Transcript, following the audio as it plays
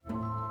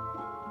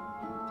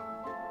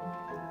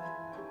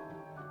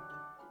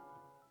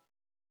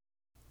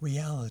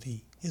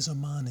Reality is a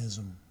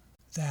monism.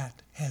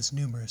 That has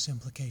numerous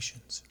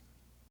implications.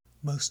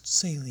 Most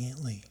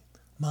saliently,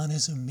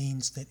 monism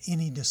means that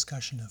any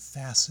discussion of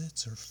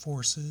facets or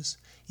forces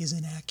is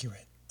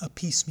inaccurate, a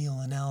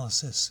piecemeal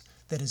analysis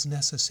that is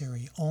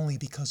necessary only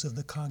because of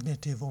the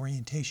cognitive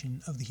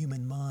orientation of the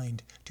human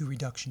mind to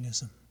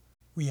reductionism.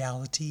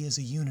 Reality as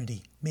a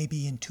unity may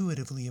be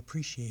intuitively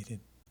appreciated,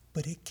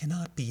 but it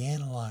cannot be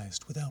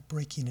analyzed without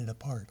breaking it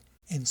apart,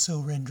 and so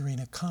rendering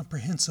a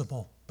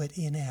comprehensible but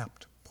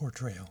inapt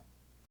portrayal.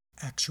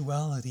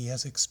 Actuality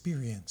as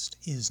experienced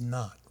is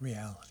not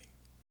reality.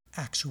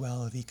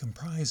 Actuality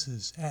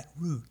comprises, at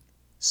root,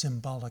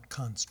 symbolic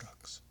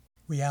constructs.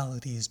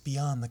 Reality is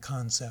beyond the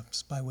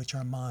concepts by which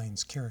our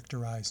minds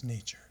characterize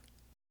nature.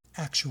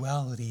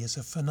 Actuality is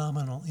a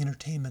phenomenal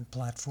entertainment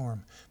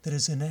platform that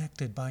is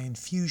enacted by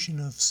infusion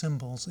of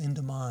symbols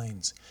into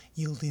minds,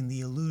 yielding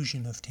the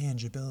illusion of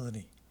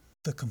tangibility.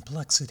 The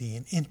complexity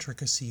and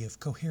intricacy of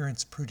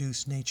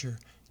coherence-produced nature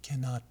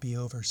cannot be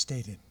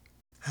overstated.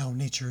 How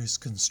nature is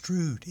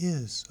construed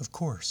is, of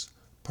course,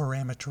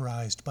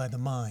 parameterized by the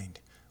mind,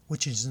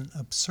 which is an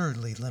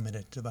absurdly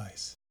limited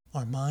device.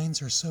 Our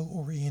minds are so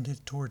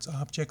oriented towards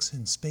objects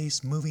in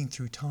space moving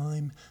through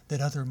time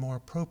that other more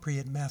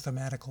appropriate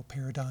mathematical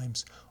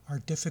paradigms are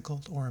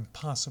difficult or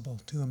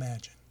impossible to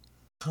imagine.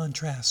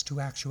 Contrast to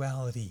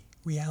actuality,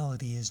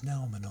 reality is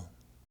nominal.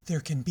 There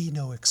can be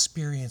no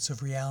experience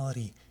of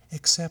reality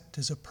except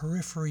as a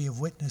periphery of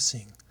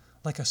witnessing,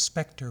 like a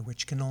specter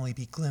which can only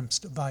be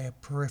glimpsed via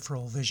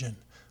peripheral vision,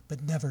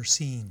 but never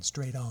seen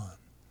straight on.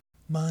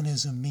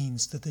 Monism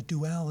means that the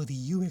duality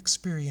you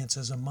experience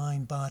as a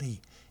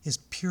mind-body is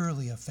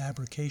purely a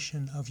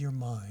fabrication of your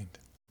mind.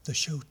 The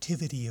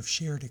shotivity of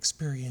shared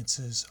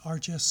experiences are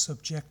just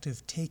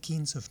subjective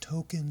takings of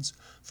tokens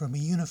from a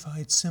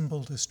unified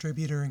symbol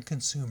distributor and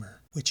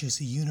consumer, which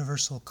is a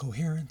universal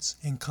coherence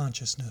and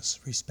consciousness,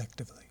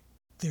 respectively.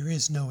 There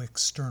is no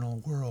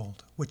external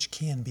world which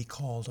can be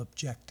called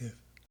objective.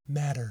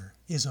 Matter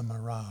is a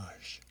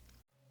mirage.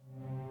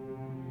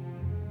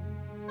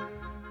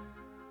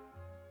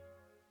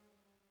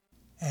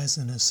 As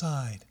an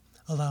aside,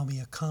 allow me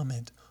a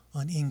comment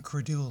on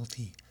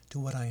incredulity to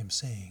what I am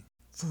saying.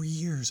 For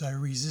years I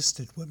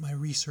resisted what my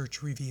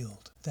research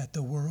revealed, that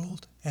the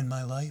world and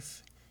my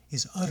life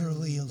is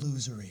utterly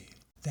illusory,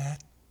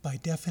 that, by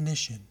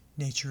definition,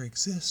 nature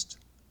exists,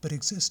 but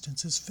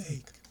existence is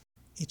fake.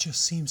 It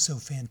just seems so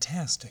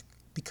fantastic,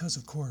 because,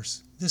 of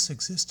course, this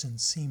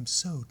existence seems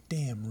so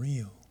damn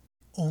real.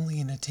 Only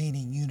in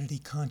attaining unity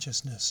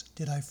consciousness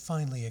did I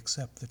finally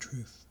accept the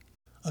truth.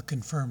 A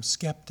confirmed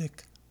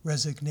skeptic,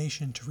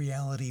 resignation to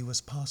reality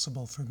was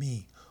possible for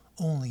me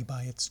only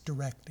by its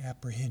direct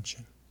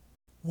apprehension.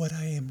 What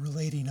I am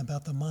relating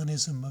about the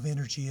monism of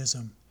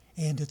energyism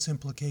and its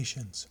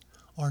implications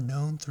are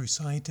known through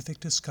scientific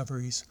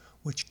discoveries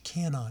which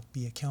cannot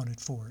be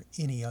accounted for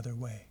any other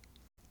way.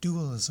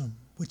 Dualism,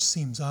 which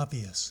seems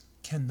obvious,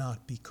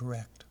 cannot be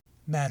correct.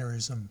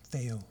 Matterism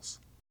fails.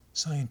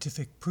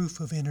 Scientific proof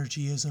of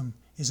energyism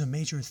is a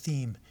major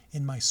theme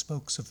in my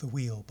Spokes of the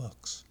Wheel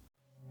books.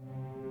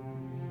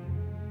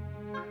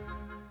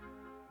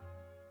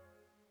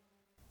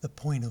 The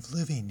point of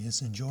living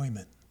is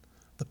enjoyment.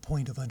 The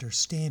point of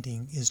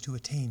understanding is to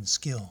attain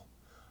skill.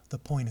 The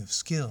point of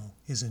skill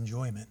is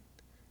enjoyment.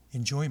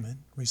 Enjoyment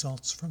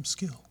results from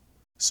skill.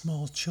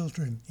 Small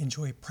children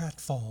enjoy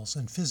pratfalls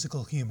and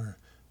physical humor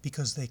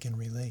because they can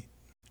relate.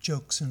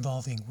 Jokes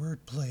involving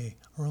wordplay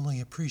are only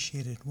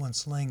appreciated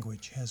once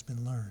language has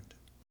been learned.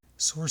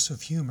 Source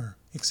of humor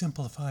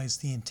exemplifies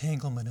the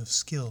entanglement of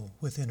skill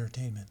with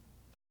entertainment.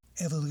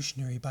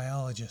 Evolutionary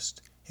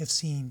biologists have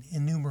seen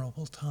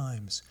innumerable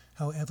times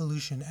how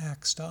evolution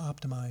acts to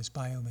optimize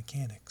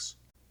biomechanics.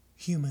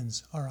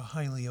 Humans are a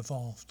highly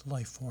evolved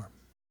life form.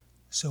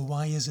 So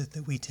why is it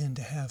that we tend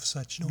to have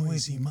such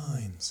noisy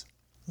minds?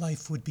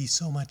 Life would be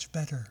so much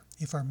better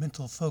if our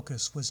mental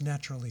focus was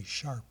naturally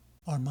sharp,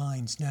 our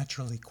minds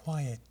naturally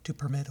quiet to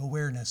permit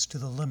awareness to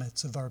the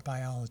limits of our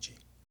biology.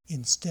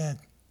 Instead,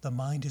 the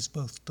mind is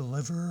both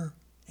deliverer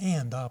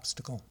and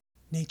obstacle.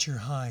 Nature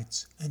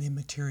hides an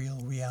immaterial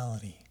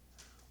reality.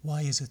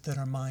 Why is it that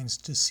our minds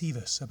deceive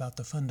us about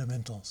the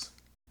fundamentals?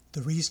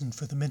 The reason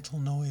for the mental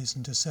noise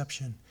and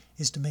deception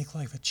is to make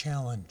life a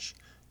challenge,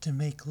 to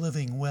make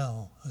living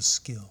well a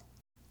skill.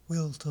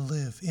 Will to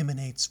live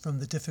emanates from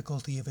the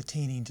difficulty of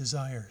attaining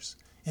desires,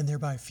 and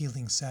thereby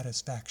feeling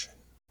satisfaction.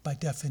 By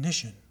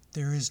definition,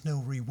 there is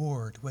no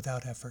reward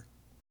without effort.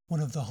 One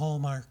of the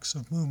hallmarks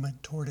of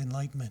movement toward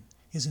enlightenment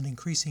is an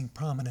increasing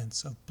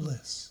prominence of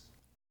bliss.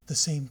 The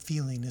same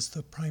feeling is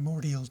the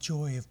primordial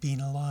joy of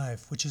being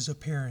alive, which is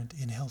apparent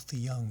in healthy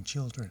young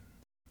children.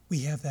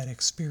 We have that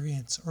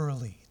experience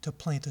early to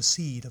plant a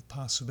seed of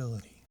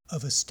possibility,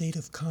 of a state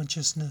of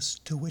consciousness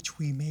to which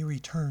we may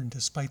return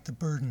despite the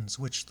burdens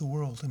which the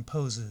world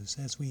imposes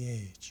as we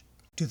age,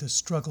 to the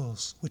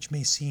struggles which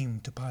may seem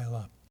to pile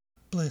up.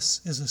 Bliss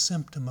is a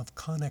symptom of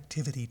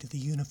connectivity to the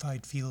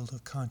unified field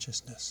of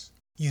consciousness.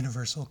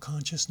 Universal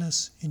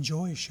consciousness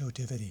enjoys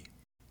shotivity.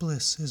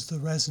 Bliss is the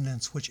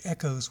resonance which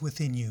echoes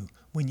within you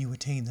when you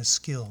attain the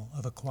skill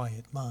of a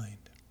quiet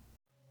mind.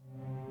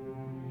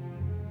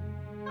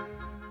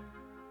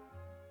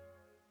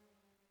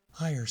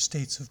 Higher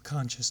states of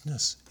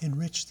consciousness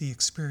enrich the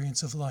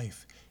experience of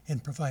life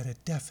and provide a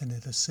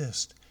definite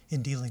assist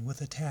in dealing with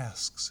the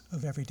tasks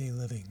of everyday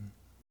living.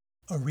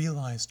 A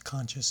realized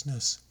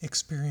consciousness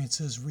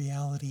experiences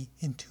reality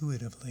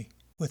intuitively,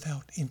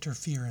 without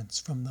interference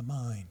from the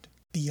mind,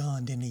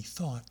 beyond any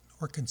thought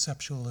or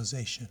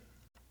conceptualization.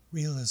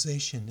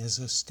 Realization as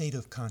a state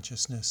of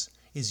consciousness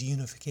is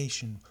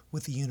unification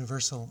with the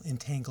universal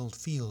entangled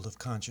field of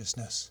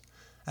consciousness,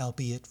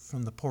 albeit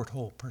from the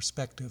porthole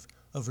perspective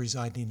of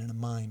residing in a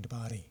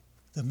mind-body.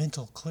 The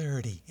mental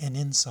clarity and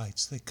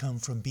insights that come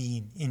from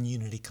being in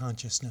unity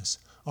consciousness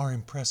are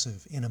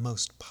impressive in a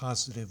most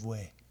positive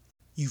way.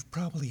 You've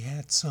probably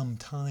had some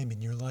time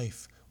in your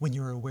life when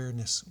your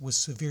awareness was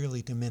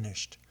severely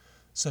diminished,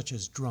 such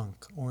as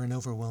drunk or in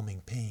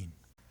overwhelming pain.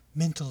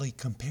 Mentally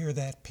compare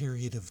that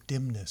period of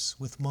dimness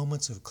with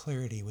moments of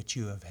clarity which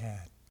you have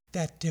had.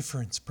 That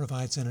difference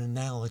provides an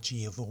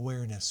analogy of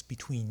awareness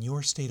between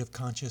your state of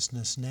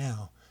consciousness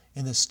now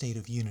and the state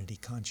of unity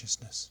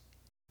consciousness.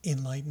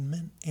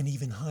 Enlightenment and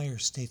even higher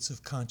states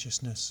of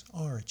consciousness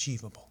are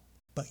achievable,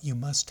 but you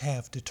must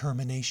have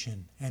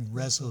determination and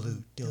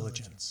resolute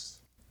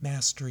diligence.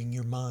 Mastering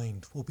your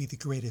mind will be the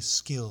greatest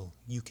skill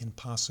you can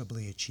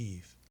possibly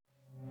achieve.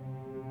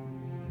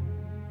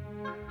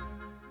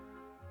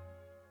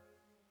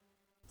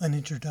 An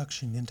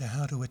introduction into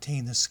how to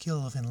attain the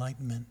skill of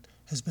enlightenment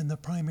has been the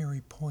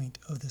primary point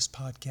of this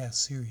podcast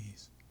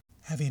series.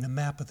 Having a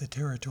map of the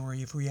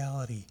territory of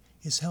reality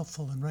is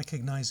helpful in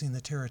recognizing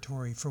the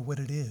territory for what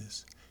it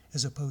is,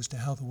 as opposed to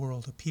how the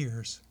world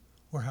appears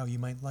or how you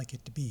might like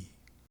it to be.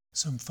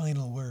 Some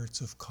final words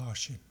of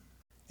caution.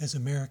 As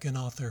American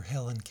author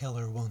Helen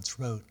Keller once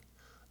wrote,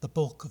 the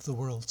bulk of the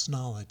world's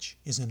knowledge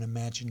is an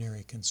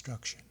imaginary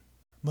construction.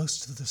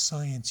 Most of the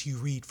science you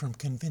read from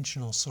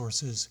conventional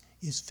sources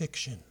is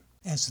fiction,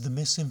 as the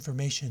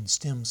misinformation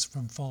stems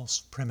from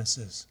false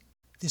premises.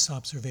 This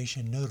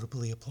observation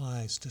notably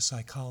applies to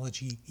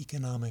psychology,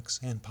 economics,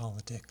 and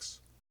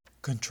politics.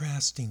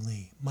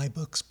 Contrastingly, my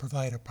books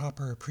provide a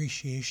proper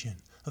appreciation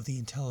of the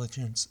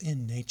intelligence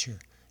in nature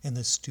and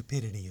the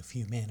stupidity of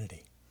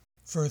humanity.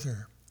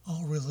 Further,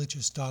 all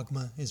religious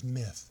dogma is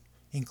myth,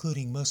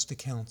 including most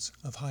accounts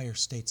of higher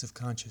states of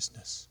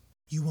consciousness.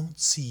 You won't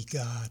see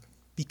God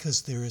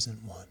because there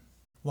isn't one.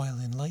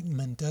 While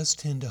enlightenment does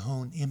tend to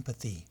hone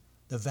empathy,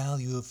 the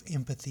value of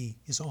empathy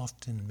is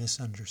often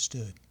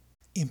misunderstood.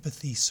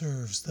 Empathy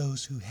serves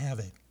those who have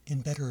it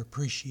in better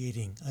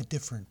appreciating a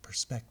different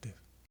perspective.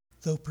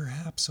 Though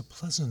perhaps a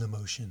pleasant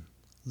emotion,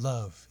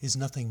 love is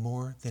nothing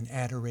more than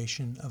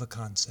adoration of a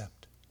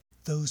concept.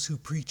 Those who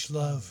preach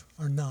love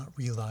are not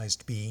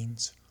realized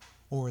beings,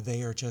 or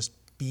they are just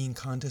being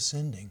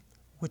condescending,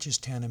 which is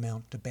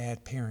tantamount to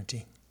bad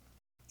parenting.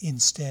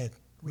 Instead,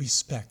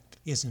 respect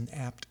is an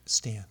apt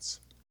stance.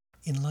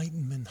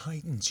 Enlightenment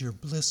heightens your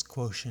bliss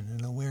quotient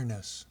and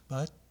awareness,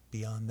 but,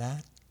 beyond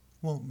that,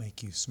 won't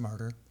make you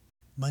smarter.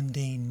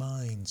 Mundane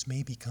minds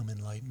may become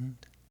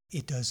enlightened.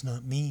 It does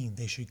not mean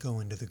they should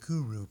go into the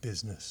guru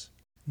business.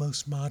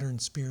 Most modern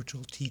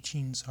spiritual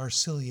teachings are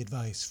silly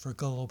advice for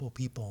gullible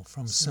people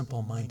from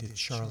simple-minded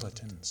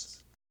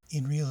charlatans.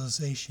 In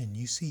realization,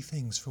 you see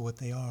things for what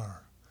they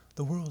are.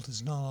 The world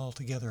is not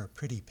altogether a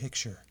pretty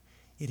picture.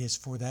 It is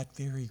for that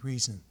very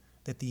reason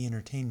that the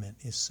entertainment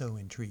is so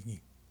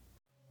intriguing.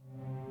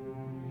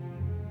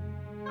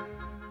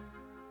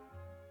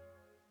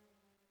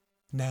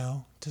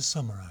 Now, to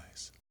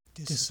summarize,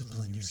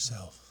 discipline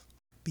yourself.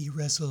 Be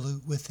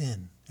resolute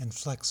within and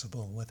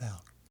flexible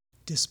without.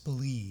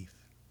 Disbelieve,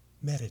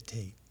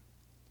 meditate,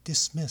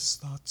 dismiss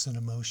thoughts and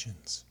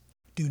emotions.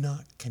 Do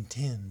not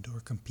contend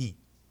or compete.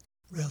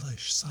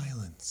 Relish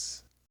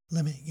silence.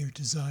 Limit your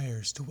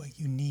desires to what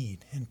you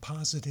need and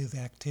positive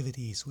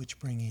activities which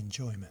bring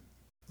enjoyment.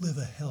 Live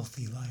a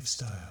healthy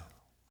lifestyle.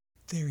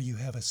 There you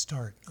have a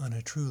start on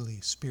a truly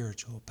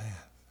spiritual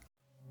path.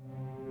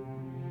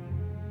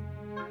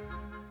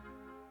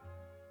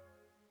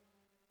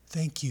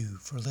 Thank you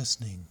for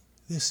listening.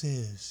 This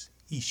is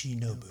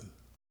Ishinobu.